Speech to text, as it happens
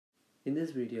In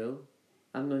this video,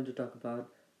 I'm going to talk about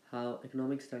how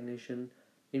economic stagnation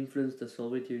influenced the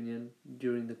Soviet Union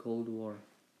during the Cold War.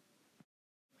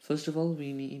 First of all,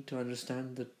 we need to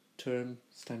understand the term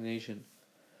stagnation.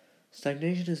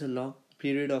 Stagnation is a long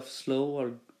period of slow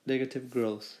or negative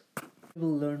growth. We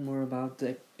will learn more about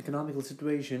the economical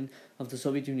situation of the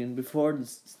Soviet Union before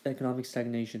this economic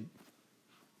stagnation.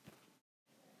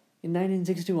 In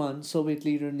 1961, Soviet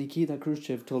leader Nikita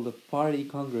Khrushchev told the Party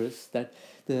Congress that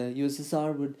the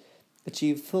USSR would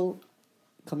achieve full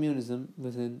communism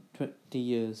within 20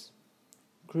 years.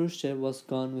 Khrushchev was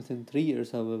gone within 3 years,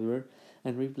 however,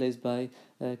 and replaced by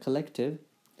a collective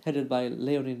headed by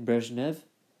Leonid Brezhnev.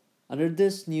 Under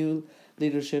this new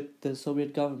leadership, the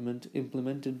Soviet government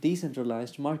implemented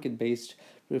decentralized market based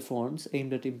reforms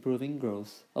aimed at improving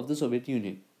growth of the Soviet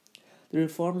Union. The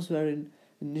reforms were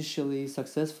initially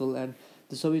successful and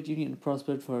the Soviet Union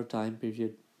prospered for a time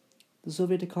period. The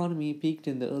Soviet economy peaked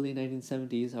in the early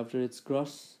 1970s after its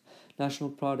gross national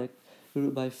product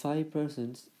grew by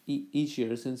 5% each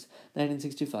year since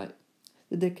 1965.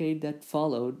 The decade that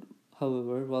followed,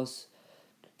 however, was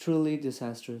truly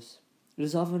disastrous. It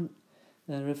is often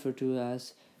referred to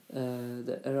as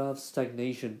the era of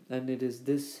stagnation, and it is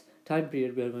this time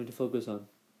period we are going to focus on.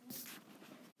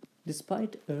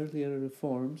 Despite earlier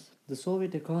reforms, the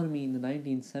Soviet economy in the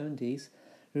 1970s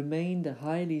remained a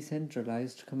highly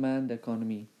centralized command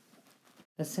economy.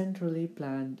 A centrally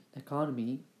planned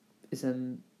economy is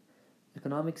an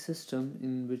economic system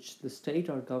in which the state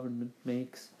or government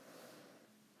makes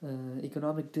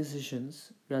economic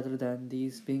decisions rather than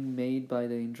these being made by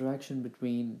the interaction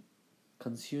between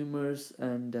consumers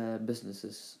and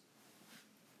businesses.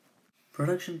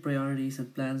 Production priorities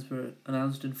and plans were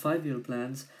announced in 5-year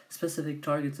plans. Specific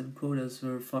targets and quotas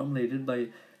were formulated by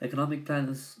economic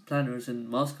planners in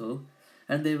Moscow,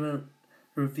 and they were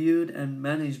reviewed and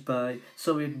managed by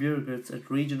Soviet bureaucrats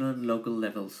at regional and local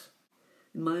levels.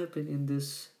 In my opinion,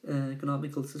 this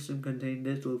economical system contained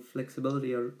little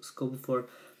flexibility or scope for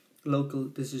local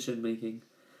decision making.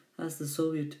 As the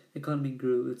Soviet economy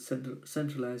grew, its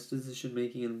centralized decision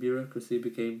making and bureaucracy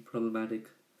became problematic.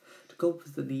 To cope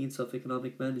with the needs of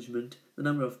economic management, the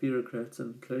number of bureaucrats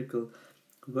and clerical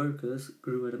workers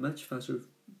grew at a much faster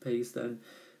pace than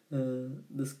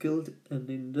the skilled and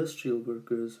industrial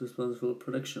workers responsible for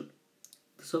production.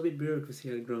 The Soviet bureaucracy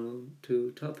had grown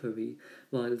too top heavy,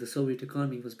 while the Soviet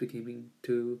economy was becoming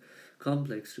too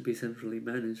complex to be centrally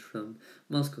managed from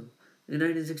Moscow. In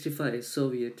 1965,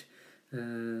 Soviet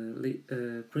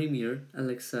Premier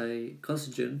Alexei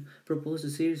Kosygin proposed a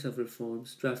series of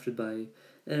reforms drafted by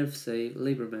Alexei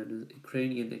Lieberman, a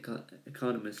Ukrainian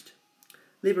economist.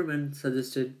 Lieberman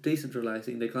suggested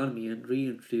decentralizing the economy and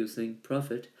reintroducing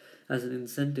profit as an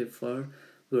incentive for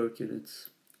work units.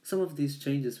 Some of these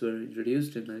changes were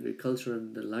introduced in agriculture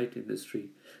and the light industry,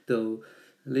 though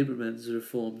Lieberman's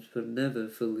reforms were never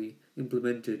fully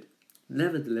implemented.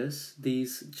 Nevertheless,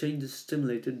 these changes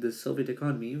stimulated the Soviet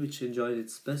economy, which enjoyed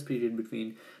its best period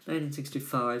between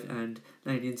 1965 and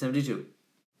 1972.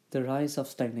 The rise of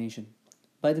stagnation.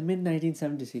 By the mid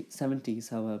 1970s,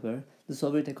 however, the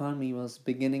Soviet economy was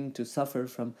beginning to suffer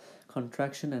from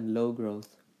contraction and low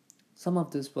growth. Some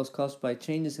of this was caused by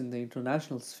changes in the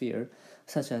international sphere,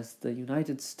 such as the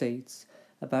United States'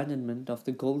 abandonment of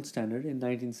the gold standard in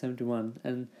 1971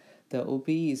 and the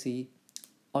OPEC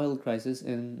oil crisis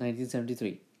in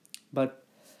 1973. But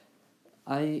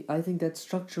I think that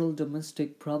structural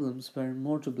domestic problems were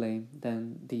more to blame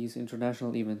than these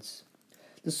international events.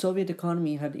 The Soviet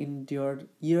economy had endured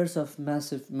years of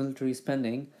massive military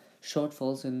spending,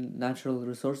 shortfalls in natural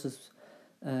resources,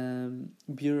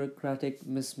 bureaucratic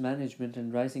mismanagement,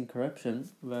 and rising corruption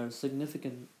were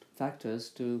significant factors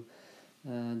to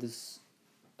this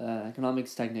economic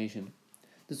stagnation.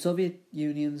 The Soviet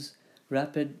Union's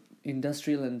rapid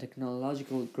industrial and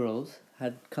technological growth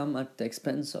had come at the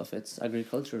expense of its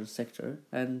agricultural sector,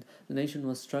 and the nation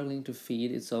was struggling to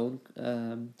feed its own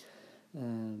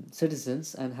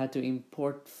citizens and had to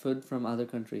import food from other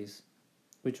countries,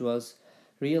 which was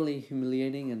really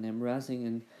humiliating and embarrassing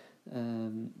in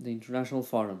the international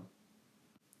forum.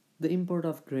 The import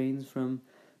of grains from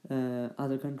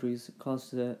other countries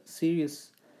caused a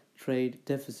serious trade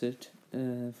deficit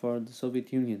for the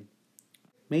Soviet Union.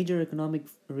 Major economic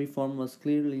reform was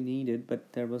clearly needed,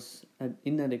 but there was an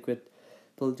inadequate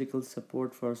political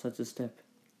support for such a step.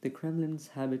 The Kremlin's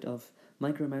habit of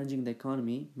micromanaging the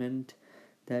economy meant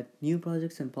that new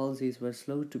projects and policies were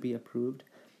slow to be approved.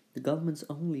 The government's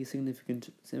only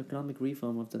significant economic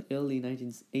reform of the early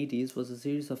 1980s was a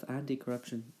series of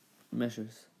anti-corruption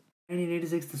measures. In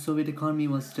 1986, the Soviet economy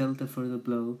was dealt a further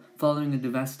blow following a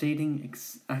devastating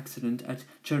accident at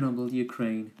Chernobyl,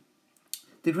 Ukraine.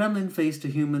 The Kremlin faced a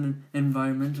human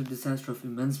environmental disaster of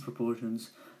immense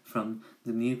proportions from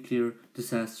the nuclear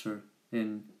disaster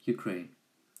in Ukraine.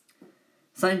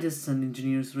 Scientists and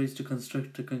engineers raced to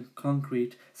construct a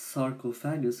concrete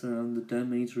sarcophagus around the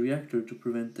damaged reactor to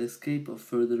prevent the escape of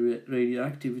further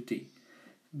radioactivity.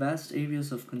 Vast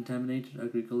areas of contaminated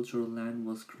agricultural land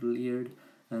was cleared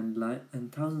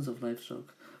and thousands of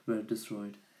livestock were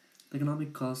destroyed. The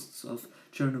economic costs of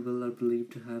Chernobyl are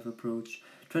believed to have approached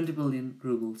 20 billion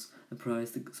rubles, a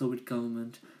price the Soviet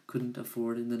government couldn't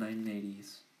afford in the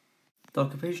 1980s. The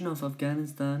occupation of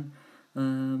Afghanistan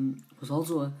was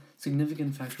also a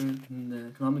significant factor in the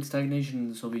economic stagnation in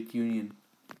the Soviet Union.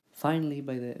 Finally,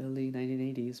 by the early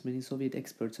 1980s, many Soviet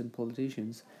experts and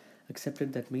politicians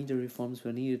accepted that major reforms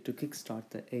were needed to kickstart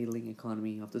the ailing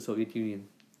economy of the Soviet Union.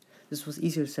 This was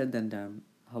easier said than done,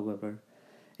 however.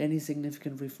 Any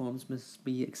significant reforms must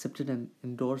be accepted and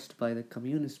endorsed by the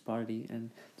Communist Party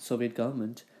and the Soviet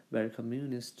government, where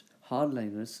communist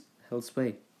hardliners held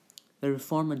sway. The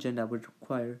reform agenda would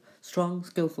require strong,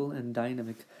 skillful, and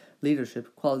dynamic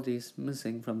leadership, qualities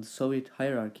missing from the Soviet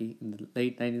hierarchy in the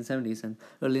late 1970s and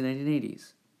early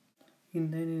 1980s. In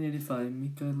 1985,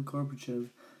 Mikhail Gorbachev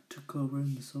took over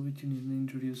in the Soviet Union and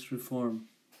introduced reform.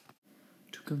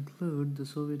 To conclude, the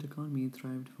Soviet economy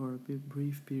thrived for a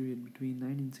brief period between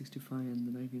 1965 and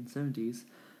the 1970s.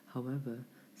 However,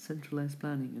 centralized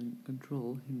planning and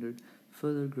control hindered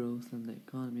further growth and the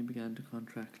economy began to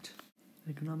contract.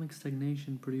 Economic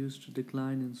stagnation produced a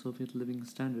decline in Soviet living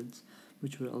standards,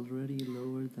 which were already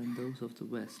lower than those of the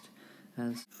West,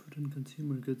 as food and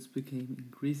consumer goods became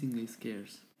increasingly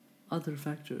scarce. Other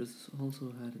factors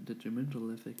also had a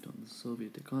detrimental effect on the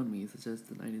Soviet economy, such as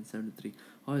the 1973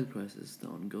 oil crisis, the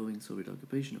ongoing Soviet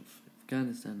occupation of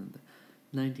Afghanistan, and the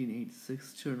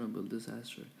 1986 Chernobyl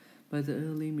disaster. By the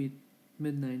early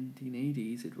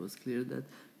mid-1980s, it was clear that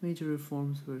major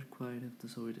reforms were required if the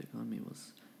Soviet economy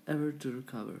was ever to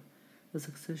recover. The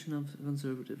succession of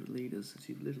conservative leaders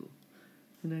achieved little.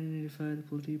 In 1985, the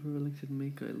Politburo elected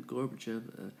Mikhail Gorbachev,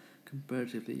 a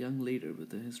comparatively young leader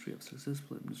with a history of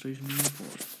successful administration and reform.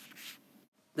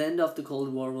 The end of the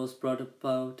Cold War was brought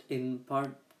about in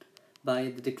part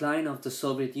by the decline of the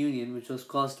Soviet Union, which was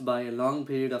caused by a long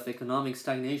period of economic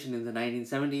stagnation in the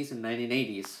 1970s and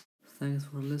 1980s. Thanks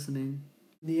for listening.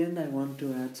 In the end, I want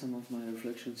to add some of my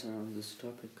reflections around this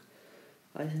topic.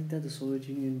 I think that the Soviet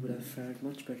Union would have fared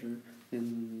much better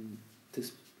in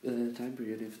this time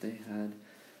period if they had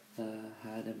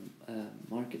had a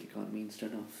market economy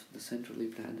instead of the centrally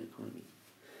planned economy.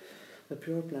 A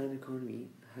pure planned economy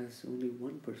has only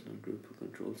one personal group who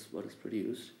controls what is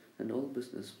produced, and all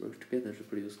business work together to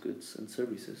produce goods and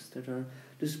services that are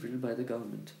distributed by the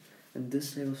government. And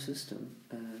this type of system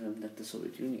that the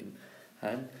Soviet Union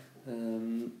had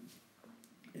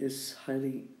is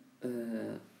highly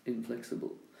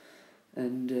inflexible.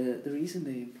 And the reason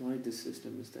they employed this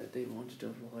system is that they wanted to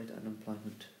avoid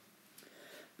unemployment.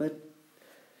 But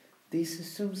these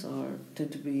systems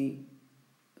tend to be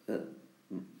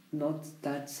not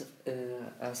that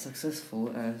as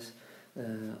successful as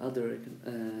other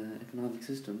economic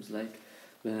systems like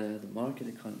the market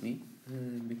economy,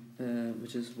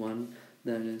 which is one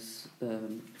that is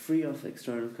free of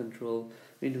external control.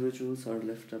 Individuals are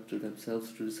left up to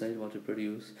themselves to decide what to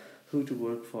produce, who to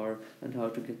work for, and how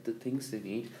to get the things they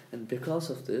need. And because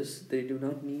of this, they do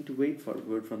not need to wait for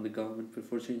word from the government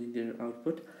before changing their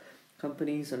output.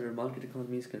 Companies under market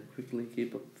economies can quickly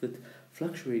keep up with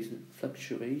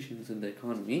fluctuations in the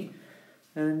economy,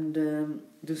 and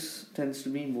this tends to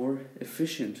be more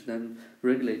efficient than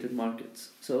regulated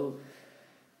markets. So,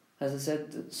 as I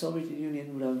said, the Soviet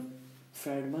Union would have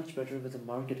fared much better with a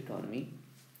market economy,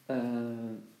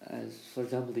 as for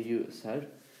example the US had,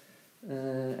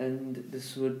 and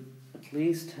this would at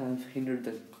least have hindered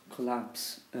the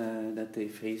collapse that they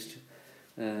faced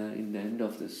in the end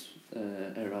of this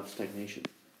era of stagnation.